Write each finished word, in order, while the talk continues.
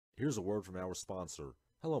Here's a word from our sponsor.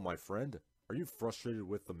 Hello, my friend. Are you frustrated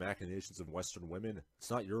with the machinations of Western women?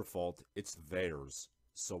 It's not your fault, it's theirs.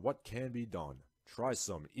 So what can be done? Try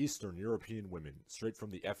some Eastern European women, straight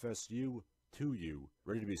from the FSU to you,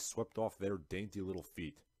 ready to be swept off their dainty little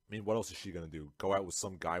feet. I mean, what else is she gonna do? Go out with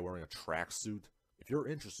some guy wearing a tracksuit? If you're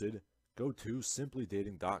interested, go to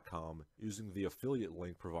simplydating.com using the affiliate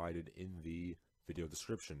link provided in the video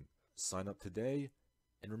description. Sign up today,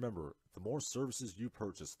 and remember, the more services you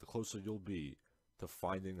purchase, the closer you'll be to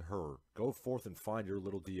finding her. Go forth and find your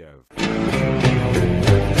little Diev.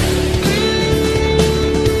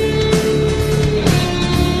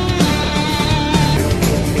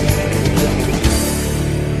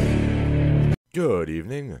 Good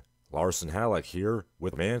evening. Larson Halleck here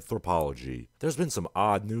with Manthropology. There's been some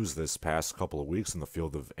odd news this past couple of weeks in the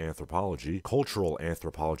field of anthropology, cultural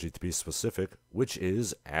anthropology to be specific, which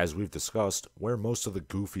is, as we've discussed, where most of the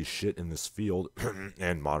goofy shit in this field,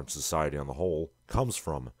 and modern society on the whole, comes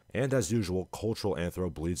from. And as usual, cultural anthro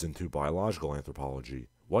bleeds into biological anthropology.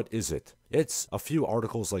 What is it? It's a few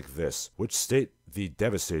articles like this, which state the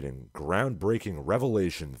devastating, groundbreaking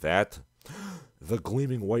revelation that the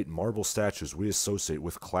gleaming white marble statues we associate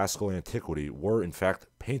with classical antiquity were, in fact,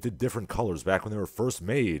 painted different colors back when they were first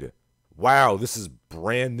made. Wow, this is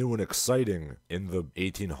brand new and exciting in the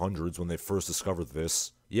 1800s when they first discovered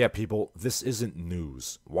this. Yeah, people, this isn't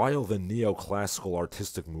news. While the neoclassical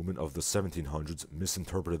artistic movement of the 1700s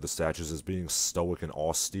misinterpreted the statues as being stoic and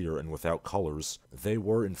austere and without colors, they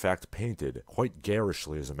were in fact painted, quite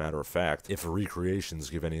garishly as a matter of fact, if recreations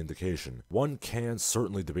give any indication. One can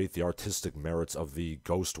certainly debate the artistic merits of the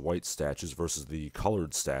ghost white statues versus the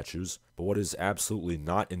colored statues, but what is absolutely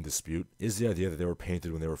not in dispute is the idea that they were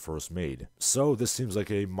painted when they were first made. So this seems like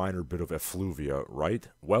a minor bit of effluvia, right?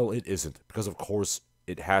 Well, it isn't, because of course,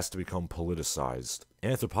 it has to become politicized.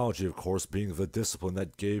 Anthropology, of course, being the discipline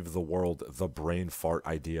that gave the world the brain fart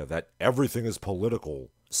idea that everything is political.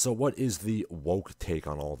 So what is the woke take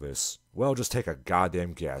on all this? Well, just take a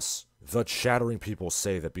goddamn guess. The chattering people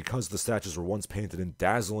say that because the statues were once painted in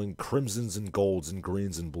dazzling crimsons and golds and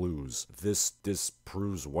greens and blues, this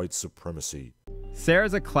disproves white supremacy.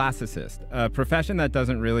 Sarah's a classicist, a profession that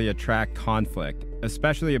doesn't really attract conflict,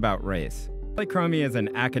 especially about race. Polychromy is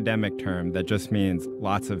an academic term that just means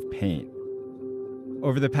lots of paint.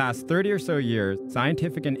 Over the past 30 or so years,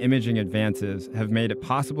 scientific and imaging advances have made it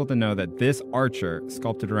possible to know that this archer,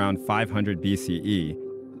 sculpted around 500 BCE,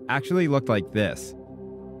 actually looked like this.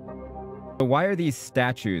 So why are these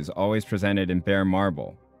statues always presented in bare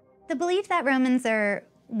marble? The belief that Romans are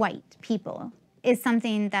white people is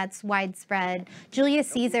something that's widespread. Julius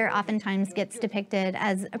Caesar oftentimes gets depicted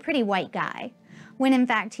as a pretty white guy, when in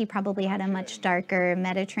fact he probably had a much darker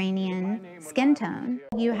Mediterranean skin tone.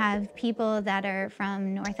 You have people that are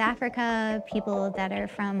from North Africa, people that are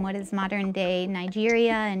from what is modern day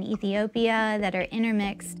Nigeria and Ethiopia that are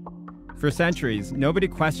intermixed. For centuries, nobody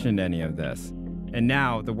questioned any of this. And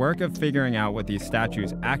now, the work of figuring out what these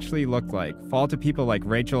statues actually looked like fall to people like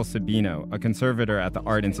Rachel Sabino, a conservator at the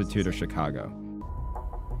Art Institute of Chicago.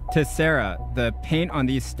 To Sarah, the paint on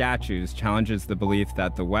these statues challenges the belief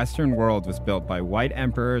that the Western world was built by white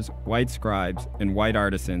emperors, white scribes, and white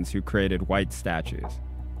artisans who created white statues.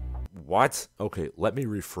 What? Okay, let me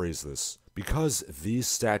rephrase this. Because these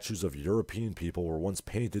statues of European people were once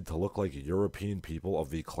painted to look like European people of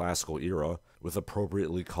the classical era, with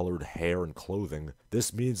appropriately colored hair and clothing,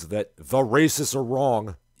 this means that the racists are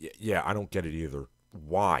wrong. Yeah, I don't get it either.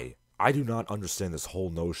 Why? I do not understand this whole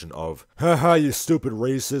notion of, haha, you stupid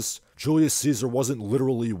racist. Julius Caesar wasn't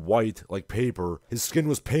literally white like paper. His skin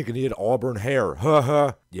was pink and he had auburn hair.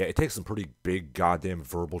 Haha. Yeah, it takes some pretty big goddamn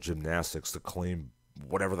verbal gymnastics to claim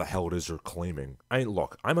whatever the hell it is you're claiming. I mean,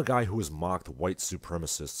 look, I'm a guy who has mocked white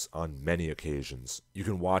supremacists on many occasions. You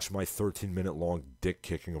can watch my 13-minute long dick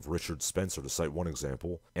kicking of Richard Spencer to cite one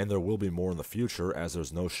example, and there will be more in the future as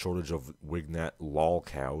there's no shortage of Wignat lol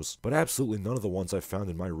cows, but absolutely none of the ones I found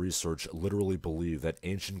in my research literally believe that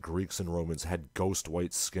ancient Greeks and Romans had ghost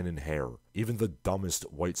white skin and hair. Even the dumbest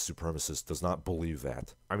white supremacist does not believe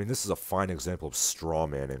that. I mean, this is a fine example of straw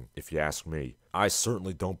manning, if you ask me. I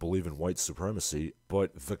certainly don't believe in white supremacy,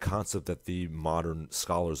 but the concept that the modern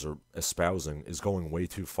scholars are espousing is going way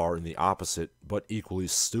too far in the opposite, but equally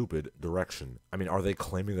stupid, direction. I mean, are they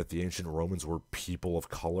claiming that the ancient Romans were people of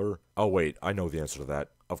color? Oh wait, I know the answer to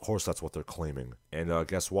that. Of course that's what they're claiming. And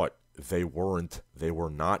guess what? They weren't. They were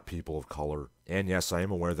not people of color. And yes, I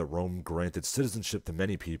am aware that Rome granted citizenship to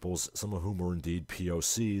many peoples, some of whom were indeed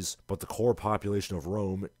POCs, but the core population of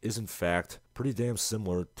Rome is in fact pretty damn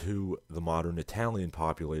similar to the modern Italian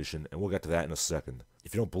population, and we'll get to that in a second.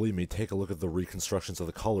 If you don't believe me, take a look at the reconstructions of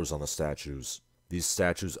the colors on the statues. these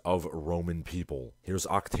statues of Roman people. Here's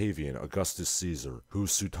Octavian, Augustus Caesar, who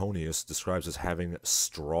Suetonius describes as having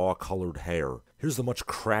straw-colored hair. Here's the much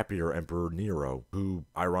crappier Emperor Nero, who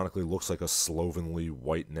ironically looks like a slovenly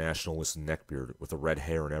white nationalist neckbeard with the red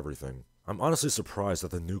hair and everything. I'm honestly surprised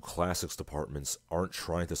that the new classics departments aren't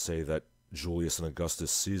trying to say that Julius and Augustus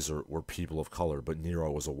Caesar were people of color, but Nero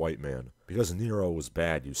was a white man. Because Nero was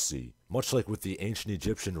bad, you see. Much like with the ancient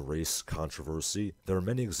Egyptian race controversy, there are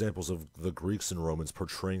many examples of the Greeks and Romans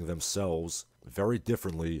portraying themselves very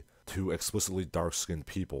differently to explicitly dark-skinned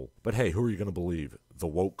people. But hey, who are you going to believe? The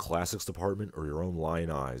woke classics department or your own lying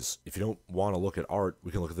eyes? If you don't want to look at art,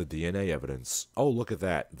 we can look at the DNA evidence. Oh, look at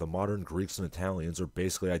that. The modern Greeks and Italians are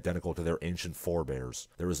basically identical to their ancient forebears.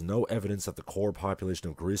 There is no evidence that the core population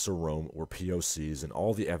of Greece or Rome were POCs, and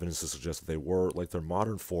all the evidence suggests that they were, like their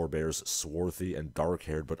modern forebears, swarthy and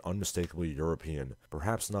dark-haired but unmistakably European.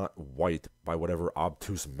 Perhaps not white by whatever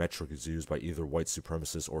obtuse metric is used by either white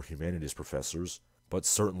supremacists or humanities professors, but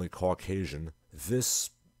certainly Caucasian.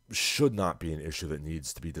 This should not be an issue that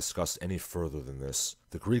needs to be discussed any further than this.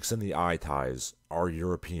 The Greeks and the Italians are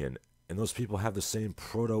European, and those people have the same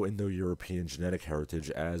Proto-Indo-European genetic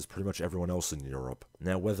heritage as pretty much everyone else in Europe.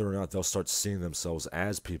 Now, whether or not they'll start seeing themselves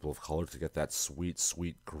as people of color to get that sweet,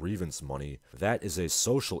 sweet grievance money, that is a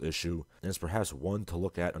social issue, and is perhaps one to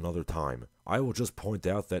look at another time. I will just point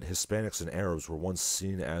out that Hispanics and Arabs were once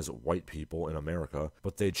seen as white people in America,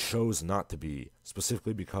 but they chose not to be,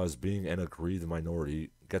 specifically because being an aggrieved minority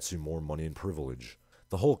gets you more money and privilege.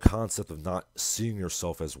 The whole concept of not seeing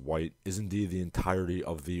yourself as white is indeed the entirety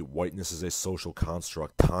of the whiteness is a social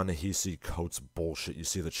construct Ta-Nehisi Coates bullshit you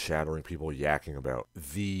see the chattering people yakking about.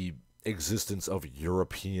 The existence of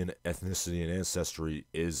European ethnicity and ancestry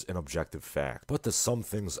is an objective fact. But to sum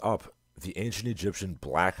things up, the ancient Egyptian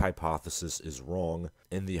black hypothesis is wrong,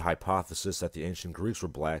 and the hypothesis that the ancient Greeks were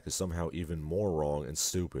black is somehow even more wrong and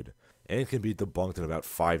stupid, and can be debunked in about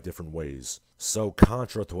 5 different ways. So,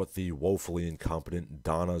 contra to what the woefully incompetent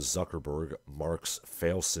Donna Zuckerberg, Mark's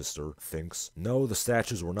fail-sister, thinks, no, the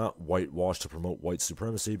statues were not whitewashed to promote white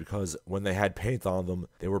supremacy because when they had paint on them,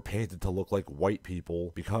 they were painted to look like white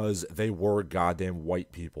people because they were goddamn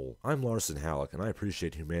white people. I'm Larson Halleck, and I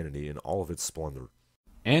appreciate humanity in all of its splendor.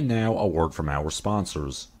 And now, a word from our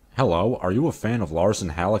sponsors. Hello, are you a fan of Larson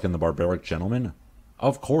Halleck and the Barbaric Gentleman?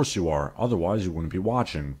 Of course you are, otherwise you wouldn't be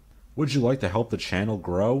watching. Would you like to help the channel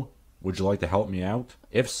grow? Would you like to help me out?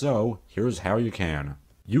 If so, here's how you can.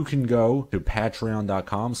 You can go to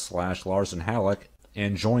patreon.com/LarsonHalleck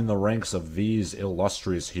and join the ranks of these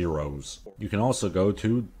illustrious heroes. You can also go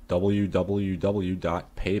to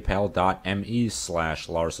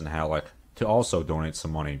www.paypal.me/LarsonHalleck to also donate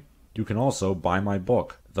some money. You can also buy my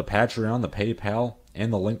book. The Patreon, the PayPal,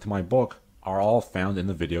 and the link to my book are all found in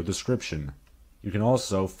the video description. You can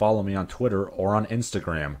also follow me on Twitter or on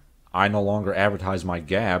Instagram. I no longer advertise my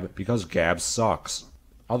Gab because Gab sucks.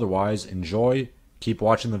 Otherwise, enjoy, keep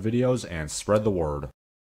watching the videos, and spread the word.